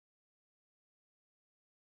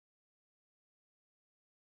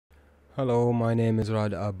Hello, my name is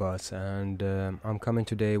Rad Abbas, and I'm coming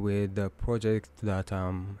today with the project that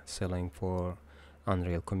I'm selling for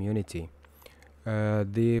Unreal Community.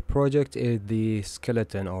 The project is the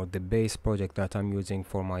skeleton or the base project that I'm using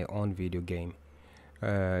for my own video game.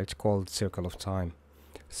 It's called Circle of Time.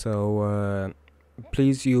 So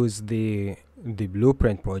please use the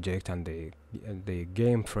blueprint project and the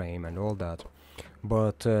game frame and all that,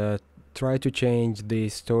 but try to change the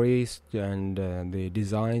stories and the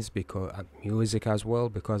designs because music as well,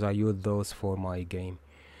 because I use those for my game.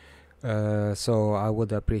 So I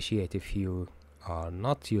would appreciate if you are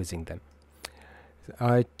not using them.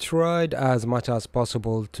 I tried as much as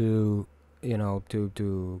possible to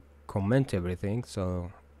to comment everything,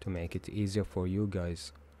 so to make it easier for you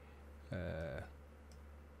guys uh,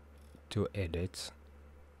 to edit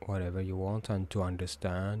whatever you want and to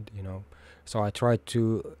understand. So I tried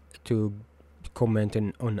to comment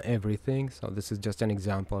on everything. So this is just an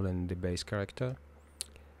example in the base character.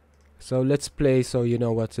 So let's play so you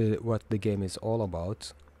know what the game is all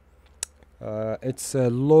about. It's a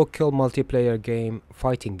local multiplayer game,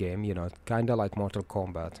 fighting game, kinda like Mortal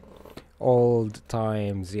Kombat. Old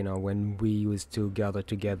times, when we used to gather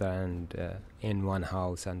together and in one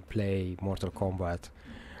house and play Mortal Kombat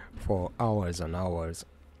for hours and hours.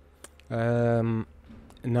 Um,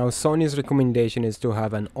 Now Sony's recommendation is to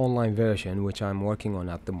have an online version, which I'm working on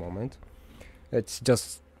at the moment. It's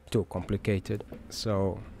just too complicated,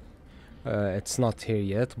 so it's not here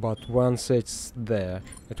yet, but once it's there,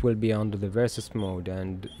 it will be under the versus mode,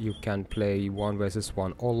 and you can play 1 versus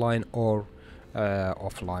 1 online or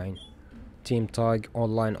offline. Team tag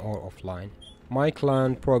online or offline. My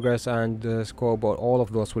clan, progress, and scoreboard, all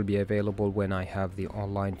of those will be available when I have the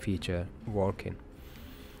online feature working.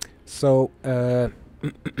 So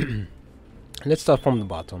let's start from the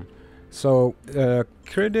bottom. So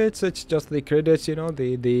credits, it's just the credits,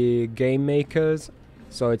 the game makers.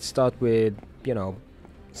 So it starts with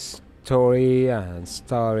story and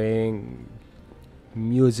starring,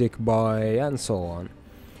 music by, and so on.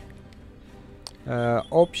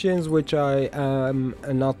 Options, which I am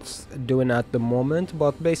not doing at the moment,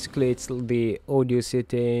 but basically it's the audio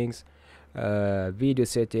settings, video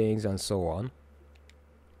settings, and so on.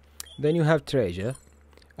 Then you have treasure.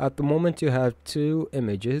 At the moment you have 2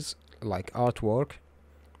 images like artwork,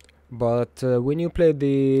 but when you play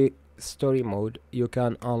the story mode you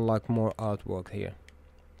can unlock more artwork here,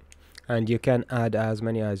 and you can add as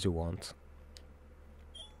many as you want.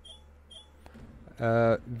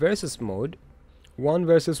 Versus mode, 1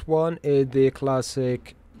 versus 1 is the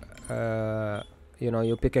classic.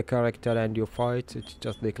 You pick a character and you fight. It's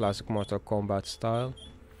just the classic Mortal Kombat style.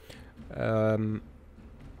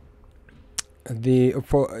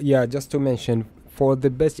 Just to mention, for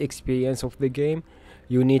the best experience of the game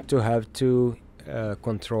you need to have 2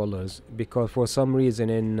 controllers, because for some reason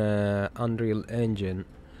in Unreal Engine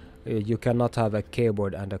you cannot have a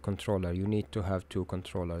keyboard and a controller. You need to have 2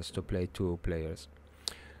 controllers to play 2 players.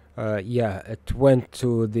 It went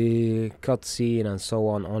to the cutscene and so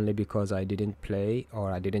on only because I didn't play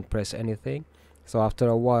or I didn't press anything. So after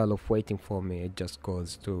a while of waiting for me, it just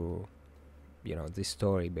goes to the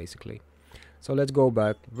story basically. So let's go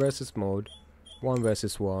back. Versus mode, 1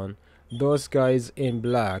 versus 1. Those guys in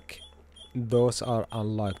black, those are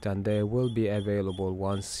unlocked and they will be available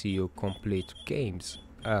once you complete games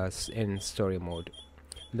as in story mode.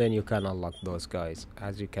 Then you can unlock those guys.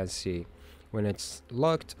 As you can see, when it's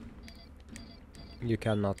locked you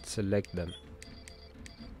cannot select them,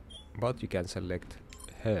 but you can select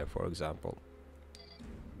her, for example.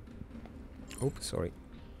 Oops, sorry.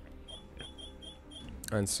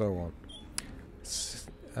 And so on.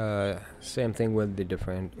 Same thing with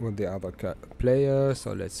the other player.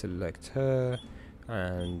 So let's select her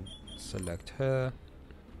and select her,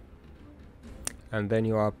 and then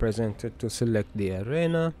you are presented to select the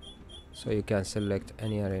arena. So you can select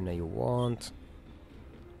any arena you want.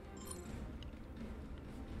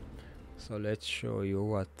 So let's show you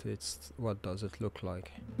what does it look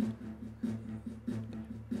like.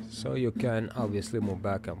 So you can obviously move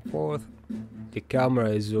back and forth. The camera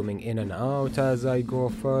is zooming in and out as I go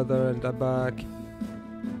further in the back,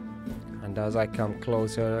 and as I come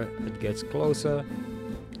closer it gets closer.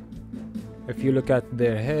 If you look at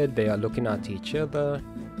their head, they are looking at each other.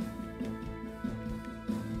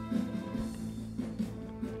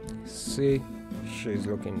 See, she's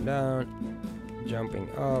looking down, jumping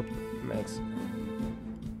up,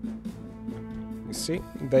 you see,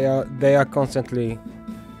 they are constantly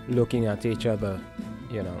looking at each other,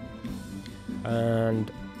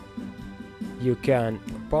 and you can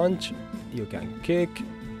punch, you can kick,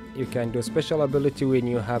 you can do special ability when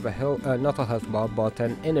you have a health, not a health bar, but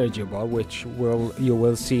an energy bar, which you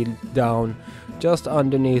will see down just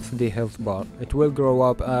underneath the health bar. It will grow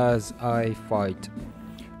up as I fight,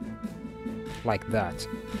 like that.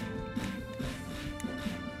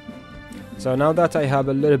 So now that I have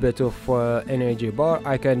a little bit of energy bar,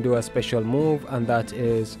 I can do a special move, and that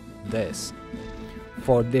is this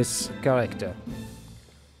for this character.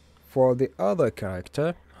 For the other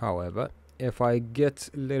character, however, if I get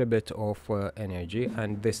a little bit of energy,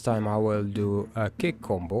 and this time I will do a kick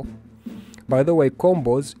combo. By the way,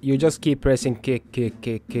 combos, you just keep pressing kick, kick,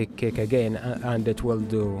 kick, kick, kick again, and it will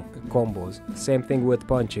do combos. Same thing with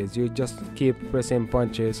punches, you just keep pressing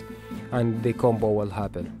punches and the combo will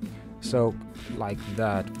happen. So like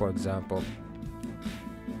that, for example.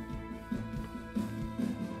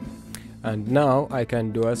 And now I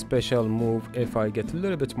can do a special move if I get a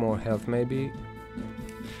little bit more health, maybe.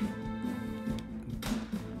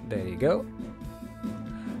 There you go.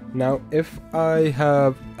 Now if I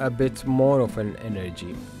have a bit more of an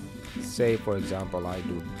energy, say for example I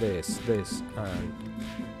do this, and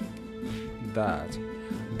that,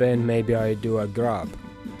 then maybe I do a grab,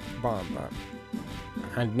 bam, bam.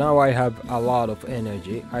 And now I have a lot of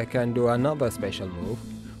energy. I can do another special move,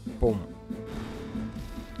 boom,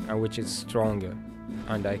 and which is stronger,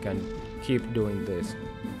 and I can keep doing this.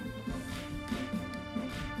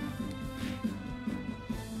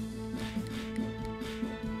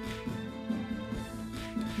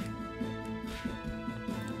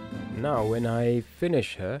 Now when I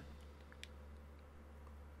finish her,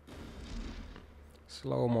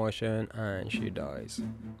 slow motion, and she dies.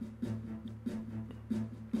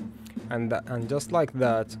 And just like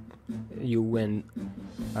that, you win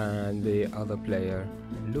and the other player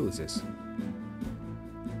loses.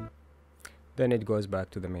 Then it goes back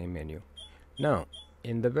to the main menu. Now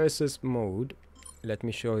in the versus mode, let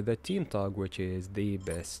me show you the team tag, which is the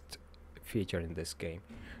best feature in this game.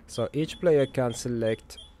 So each player can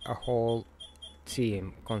select a whole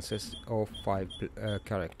team consists of 5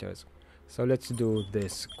 characters. So let's do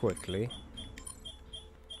this quickly.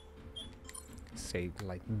 Say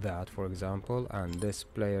like that, for example, and this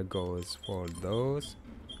player goes for those,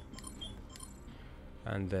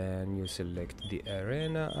 and then you select the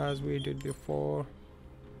arena as we did before.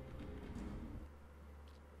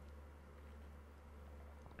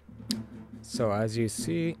 So as you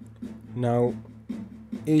see, now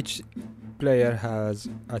each player has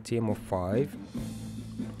a team of 5.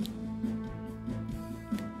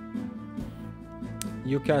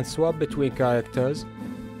 You can swap between characters.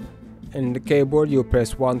 In the keyboard you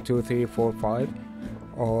press 1, 2, 3, 4, 5,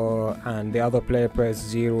 and the other player press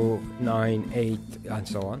 0, 9, 8, and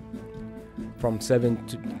so on. From 7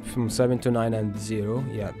 to 9 and 0,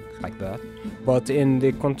 yeah, like that. But in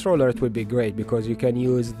the controller it would be great because you can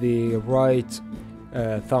use the right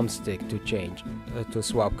thumbstick to change, to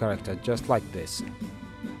swap character, just like this.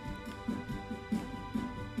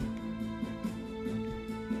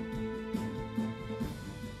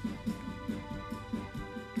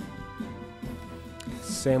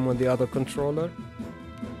 Same with the other controller.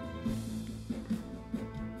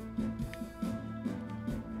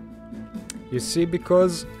 You see,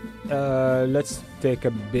 because let's take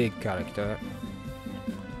a big character.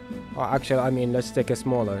 Actually, I mean, let's take a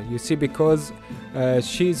smaller. You see, because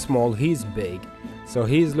she's small, he's big. So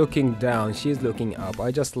he's looking down, she's looking up.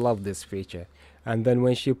 I just love this feature. And then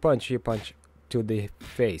when she punch to the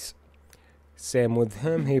face. Same with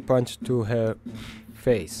him, he punched to her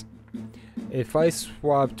face. If I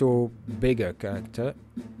swap to bigger character,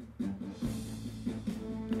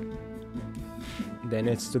 then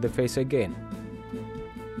it's to the face again.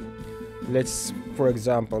 Let's, for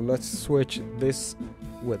example, let's switch this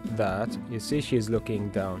with that. You see, she's looking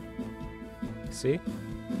down. See?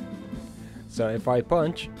 So if I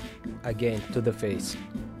punch, again to the face.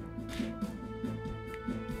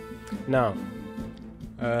 Now,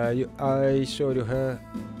 I showed you her.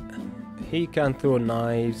 He can throw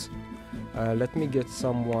knives. Let me get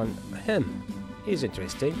him. He's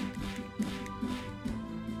interesting.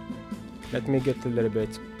 Let me get a little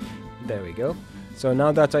bit. There we go. So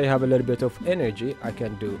now that I have a little bit of energy, I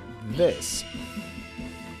can do this.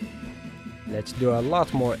 Let's do a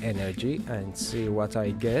lot more energy and see what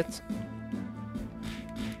I get.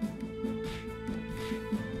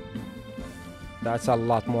 That's a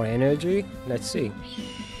lot more energy. Let's see.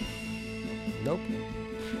 Nope.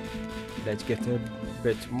 Let's get a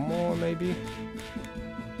bit more, maybe.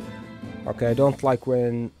 Okay, I don't like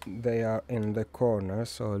when they are in the corner,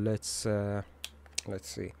 so let's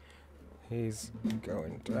see. He's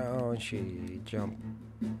going down, she jump.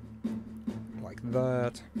 like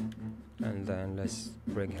that, and then let's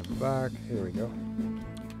bring him back. Here we go.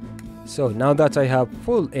 So now that I have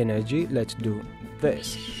full energy, let's do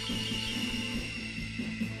this.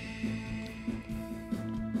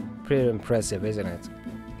 Pretty impressive, isn't it?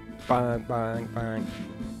 Bang, bang, bang,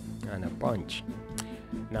 and a punch.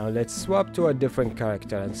 Now let's swap to a different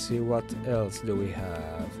character and see what else do we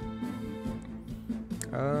have.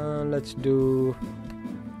 Let's do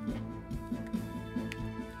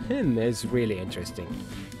him. Is really interesting.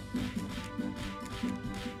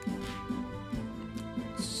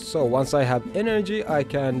 So once I have energy, I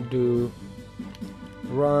can do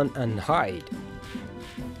run and hide.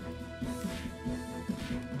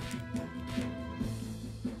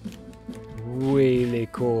 Really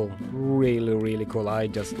cool, really cool. I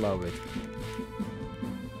just love it.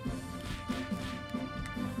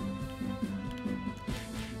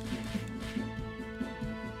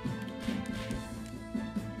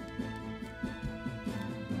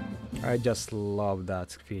 I just love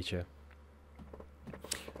that feature.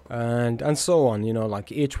 And so on, you know,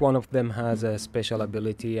 like each one of them has a special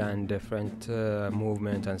ability and different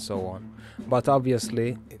movement and so on. But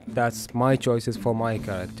obviously that's my choices for my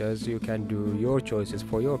characters. You can do your choices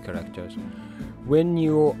for your characters. When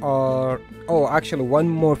you are... Oh, actually one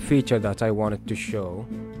more feature that I wanted to show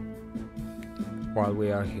while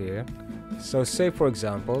we are here. So say for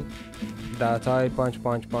example that I punch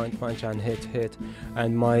and hit,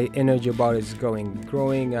 and my energy bar is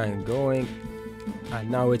growing and going, and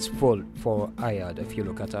now it's full for Ayad. If you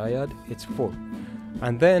look at Ayad, it's full.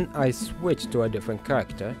 And then I switch to a different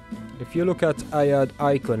character. If you look at Ayad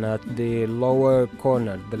icon at the lower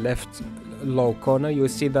corner, the left low corner, you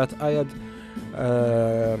see that Ayad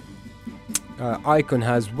icon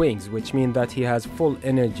has wings, which means that he has full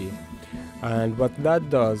energy. And what that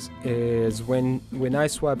does is when I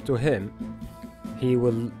swap to him, he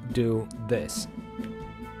will do this.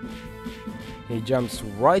 He jumps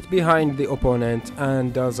right behind the opponent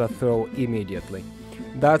and does a throw immediately.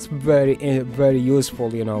 That's very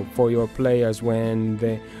useful, you know, for your players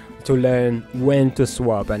to learn when to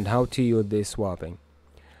swap and how to use this swapping.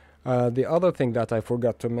 The other thing that I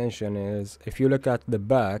forgot to mention is if you look at the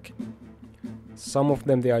back, some of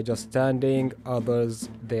them they are just standing, others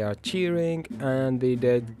they are cheering, and the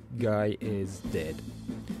dead guy is dead.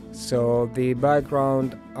 So the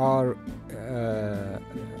background are a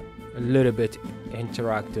little bit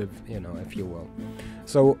interactive, you know, if you will.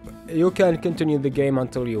 So you can continue the game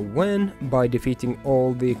until you win by defeating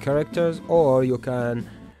all the characters, or you can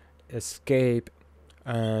escape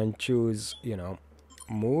and choose, you know,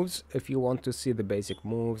 moves if you want to see the basic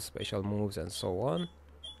moves, special moves and so on.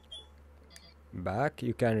 Back,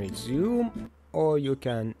 you can resume, or you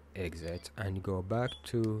can exit and go back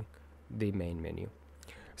to the main menu.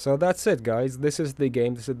 So that's it, guys. This is the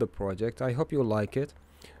game, this is the project. I hope you like it.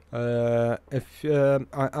 If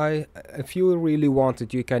you really want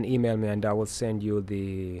it, you can email me and I will send you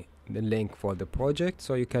the link for the project,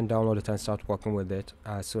 so you can download it and start working with it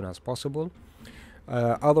as soon as possible.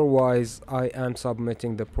 Otherwise, I am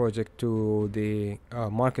submitting the project to the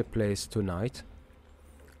marketplace tonight,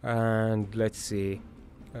 and let's see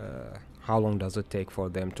how long does it take for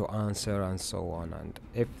them to answer and so on, and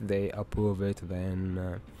if they approve it,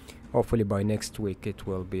 then hopefully by next week it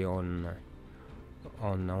will be on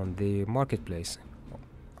the marketplace.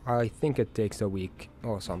 I think it takes a week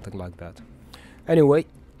or something like that. Anyway,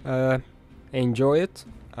 enjoy it,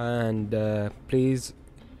 and please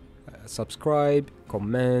subscribe,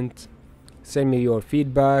 comment, send me your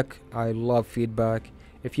feedback. I love feedback.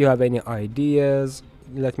 If you have any ideas,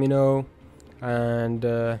 let me know, and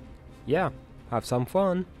yeah, have some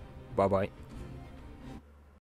fun. Bye bye.